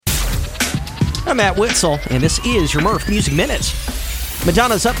I'm Matt Witzel, and this is your Merf Music Minutes.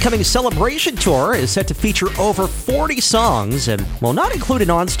 Madonna's upcoming Celebration Tour is set to feature over 40 songs and will not include an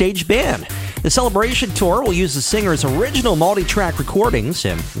onstage band. The Celebration Tour will use the singer's original multi-track recordings,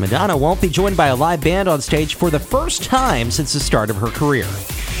 and Madonna won't be joined by a live band on stage for the first time since the start of her career.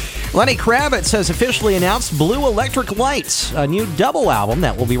 Lenny Kravitz has officially announced Blue Electric Lights, a new double album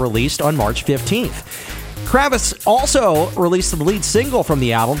that will be released on March 15th. Kravitz also released the lead single from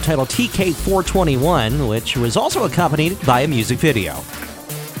the album titled TK421, which was also accompanied by a music video.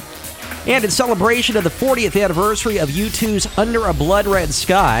 And in celebration of the 40th anniversary of U2's Under a Blood Red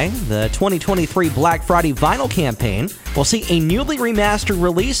Sky, the 2023 Black Friday vinyl campaign will see a newly remastered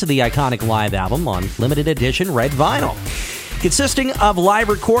release of the iconic live album on limited edition red vinyl. Consisting of live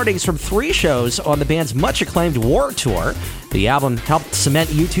recordings from 3 shows on the band's much-acclaimed War Tour, the album helped cement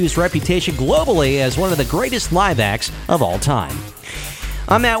U2's reputation globally as one of the greatest live acts of all time.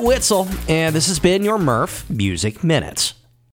 I'm Matt Witzel, and this has been your Merf Music Minutes.